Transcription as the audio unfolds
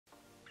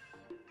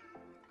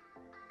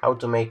How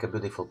to make a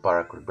beautiful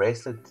paracord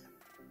bracelet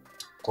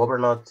Cobra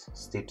Knot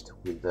stitched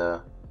with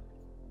the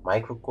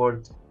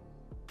Microcord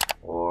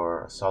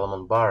or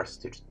Solomon bar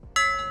stitched.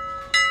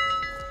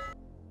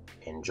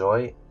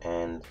 Enjoy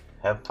and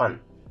have fun.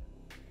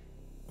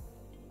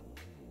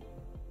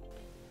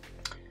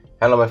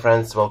 Hello my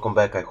friends, welcome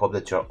back. I hope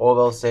that you're all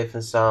well, safe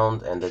and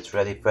sound, and that's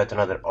ready for yet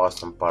another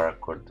awesome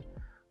paracord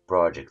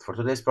project. For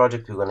today's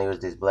project we're gonna use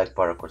this black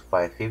paracord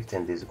 550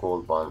 and this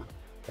gold one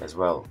as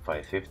well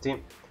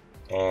 550,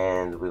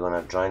 and we're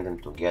gonna join them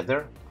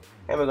together,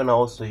 and we're gonna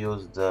also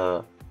use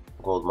the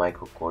gold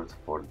microcord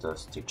for the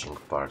stitching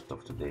part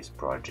of today's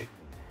project.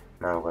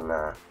 Now I'm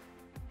gonna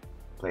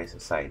place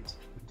aside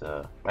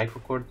the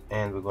microcord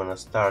and we're gonna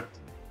start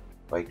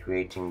by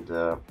creating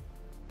the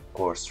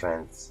core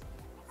strands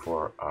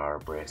for our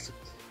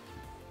bracelet,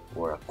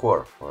 or a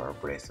core for our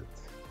bracelet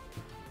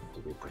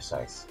to be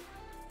precise.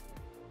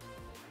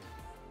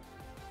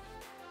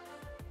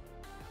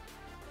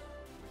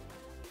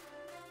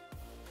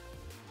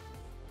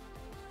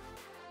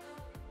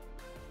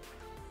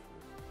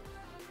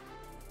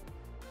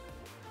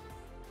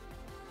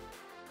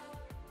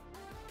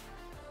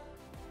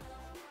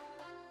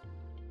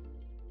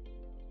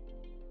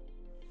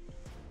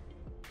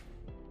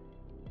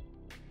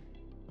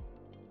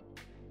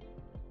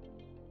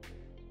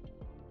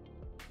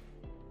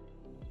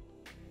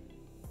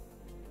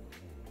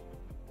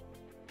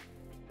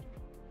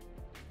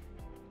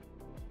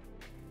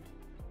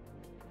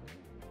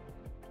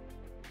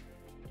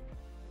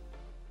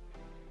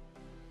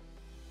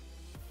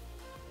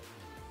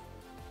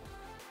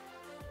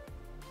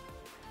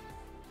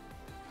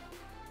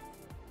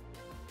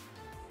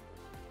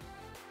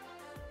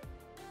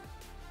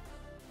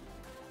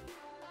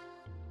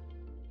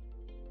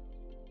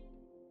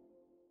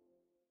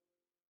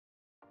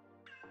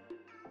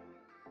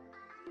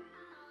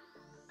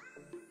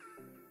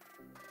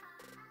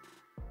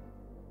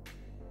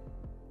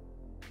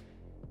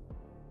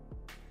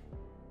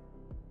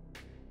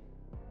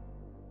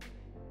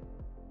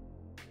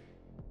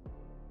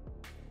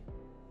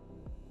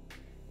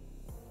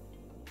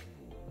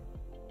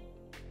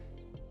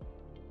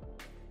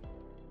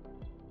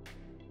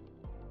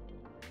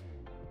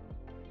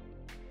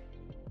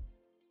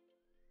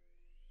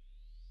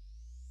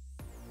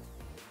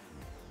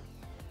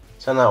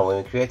 So now when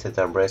we created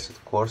our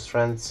bracelet core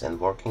strands and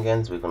working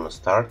ends, we're gonna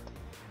start.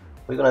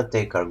 We're gonna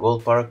take our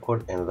gold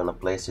paracord and we're gonna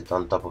place it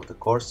on top of the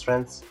core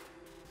strands,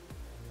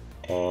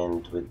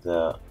 and with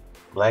the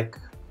black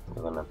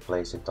we're gonna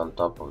place it on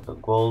top of the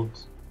gold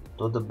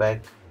to the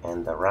back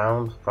and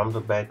around from the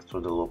back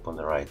through the loop on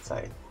the right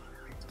side.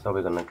 So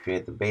we're gonna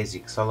create the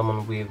basic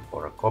Solomon weave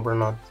or a cobra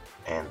knot,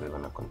 and we're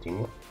gonna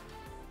continue.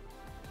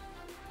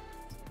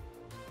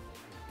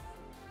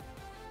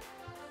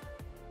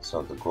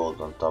 So the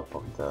gold on top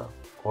of the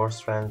core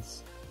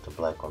strands, the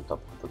black on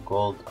top of the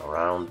gold,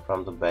 around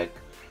from the back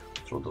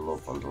through the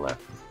loop on the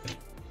left.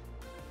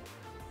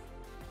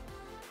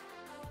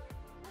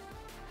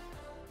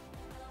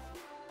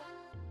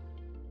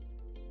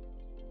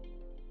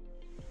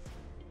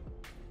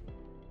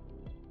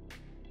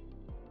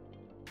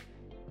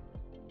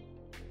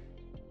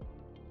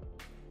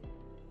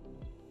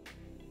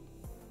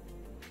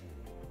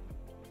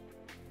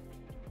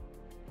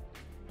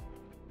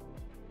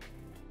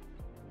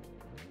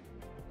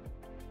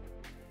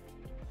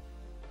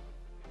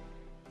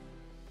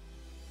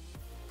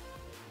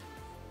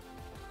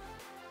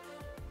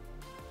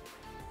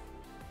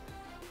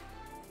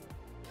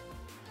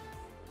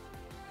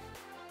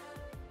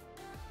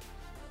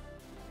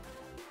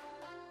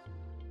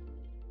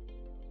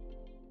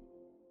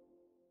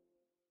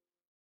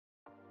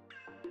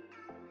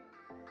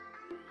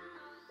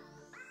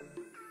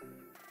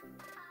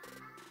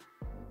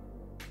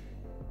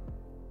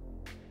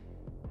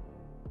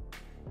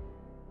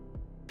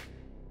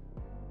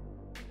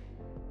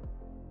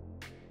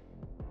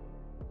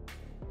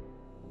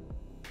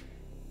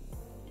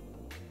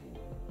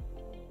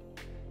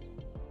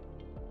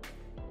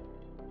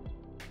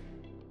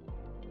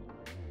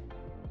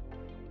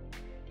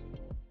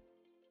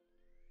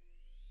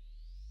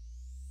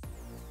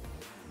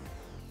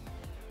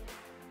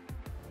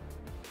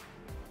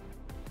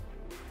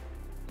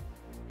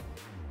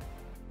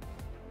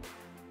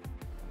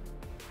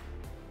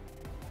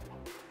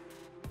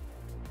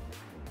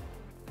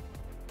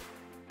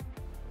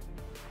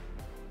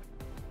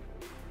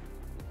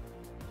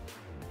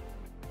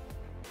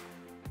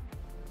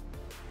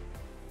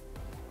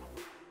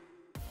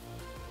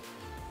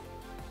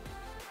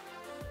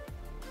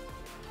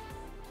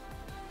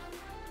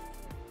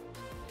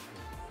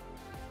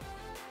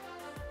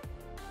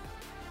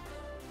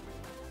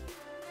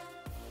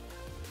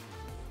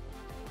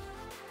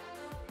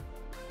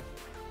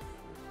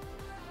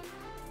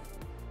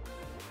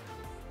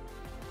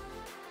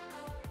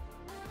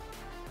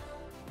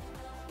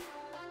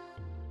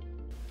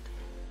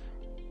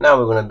 Now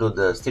we're gonna do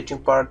the stitching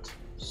part.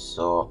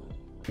 So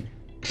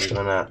we're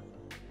gonna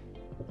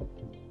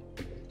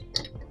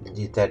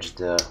detach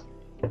the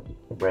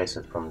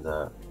bracelet from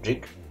the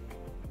jig,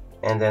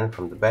 and then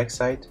from the back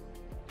side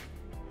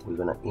we're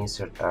gonna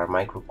insert our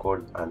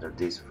microcord under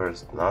this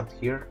first knot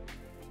here,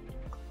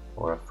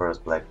 or a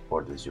first black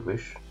cord as you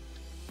wish.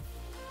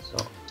 So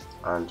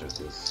under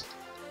this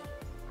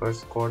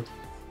first cord,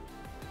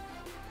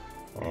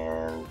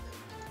 and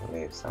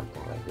leave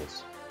something like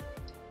this.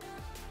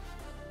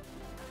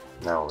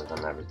 Now we're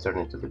gonna return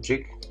it to the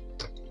jig,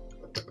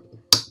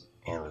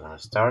 and we're gonna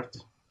start.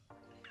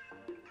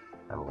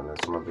 I'm gonna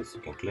zoom a bit so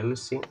you can clearly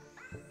see.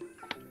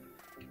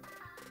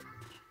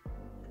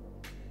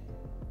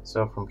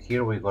 So from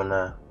here we're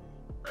gonna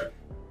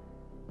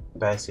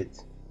pass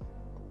it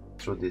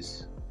through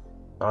this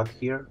knot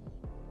here.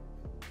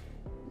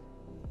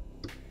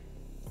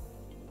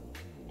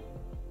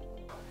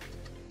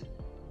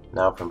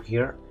 Now from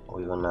here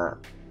we're gonna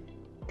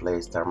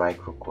place our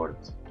microcord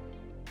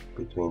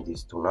between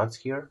these two knots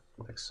here,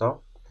 like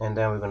so, and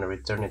then we're gonna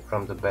return it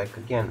from the back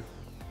again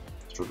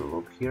through the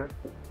loop here.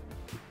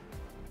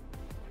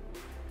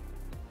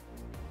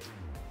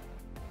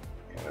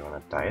 And we're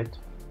gonna tie it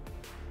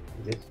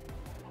like this.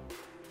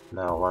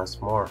 Now once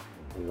more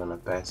we're gonna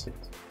pass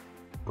it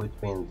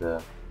between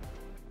the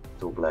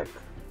two black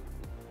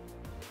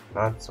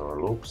knots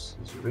or loops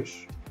as you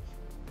wish,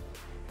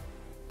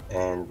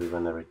 and we're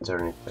gonna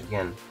return it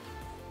again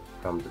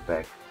from the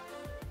back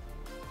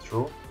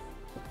through.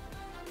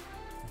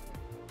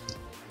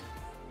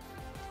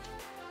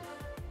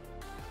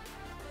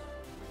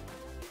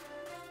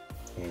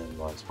 And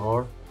once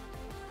more.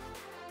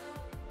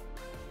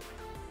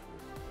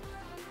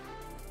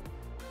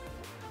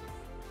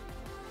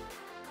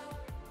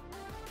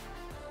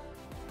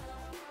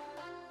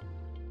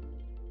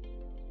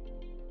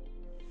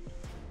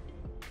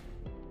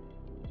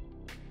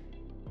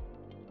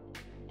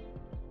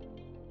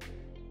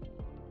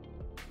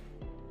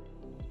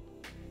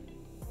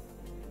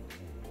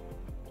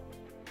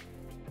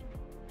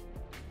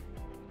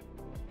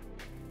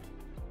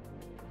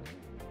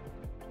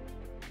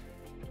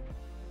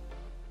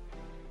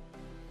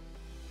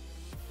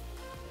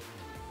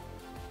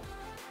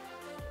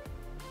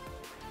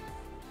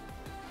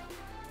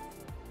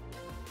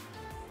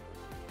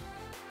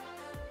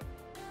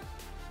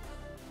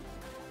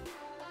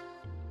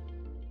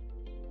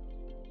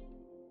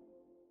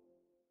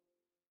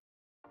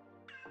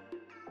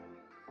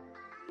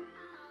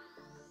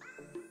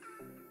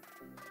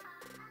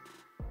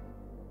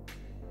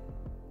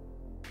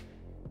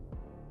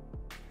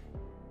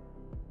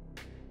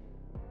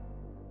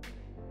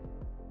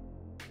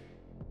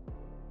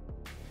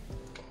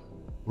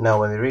 Now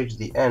when we reach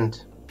the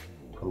end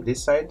from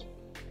this side,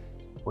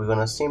 we're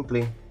gonna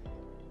simply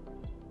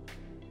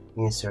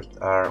insert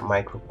our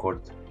microcord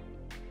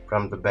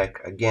from the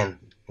back again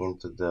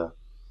into the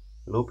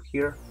loop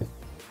here,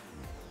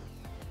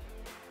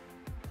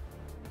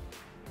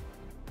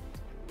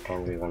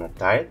 and we're gonna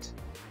tie it.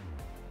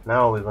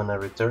 Now we're gonna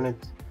return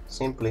it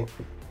simply,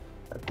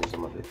 let me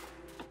zoom a bit,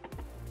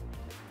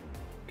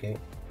 okay,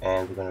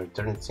 and we're gonna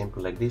return it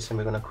simply like this, and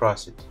we're gonna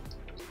cross it,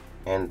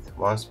 and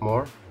once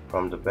more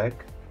from the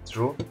back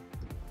through,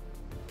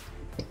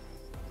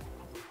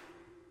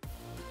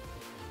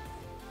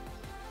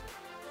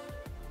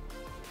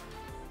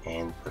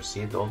 and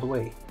proceed all the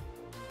way.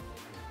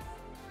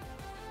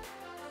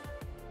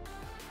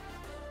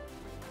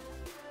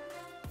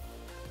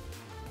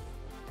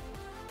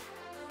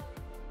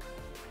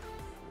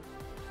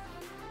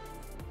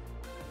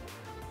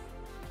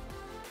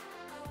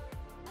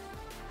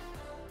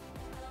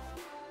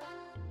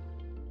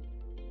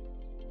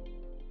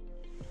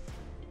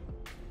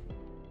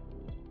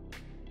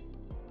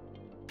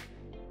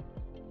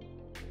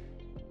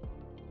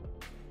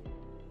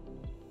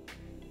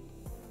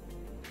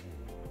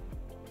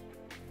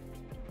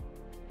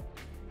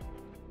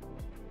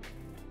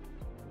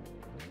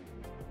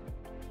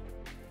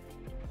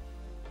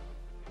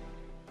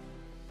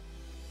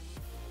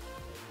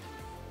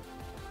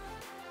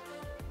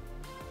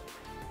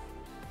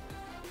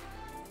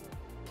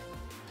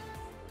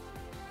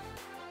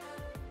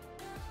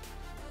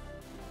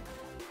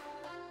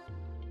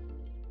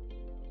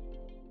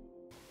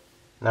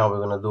 Now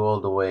we're gonna do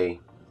all the way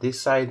this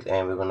side,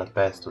 and we're gonna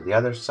pass to the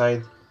other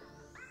side,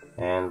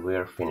 and we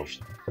are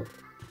finished.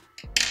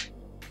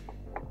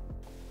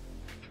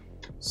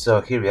 So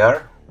here we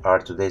are, our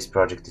today's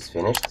project is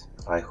finished.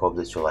 I hope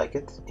that you like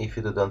it. If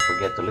you do, don't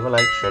forget to leave a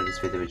like, share this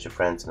video with your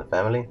friends and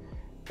family,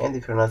 and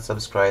if you're not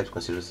subscribed,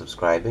 consider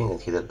subscribing and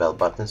hit that bell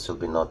button so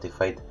you'll be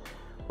notified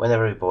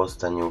whenever we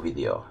post a new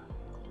video.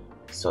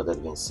 So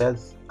that being said,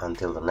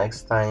 until the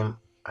next time,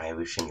 I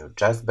wishing you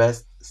just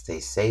best,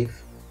 stay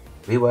safe,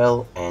 be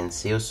well, and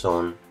see you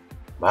soon.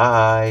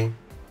 Bye!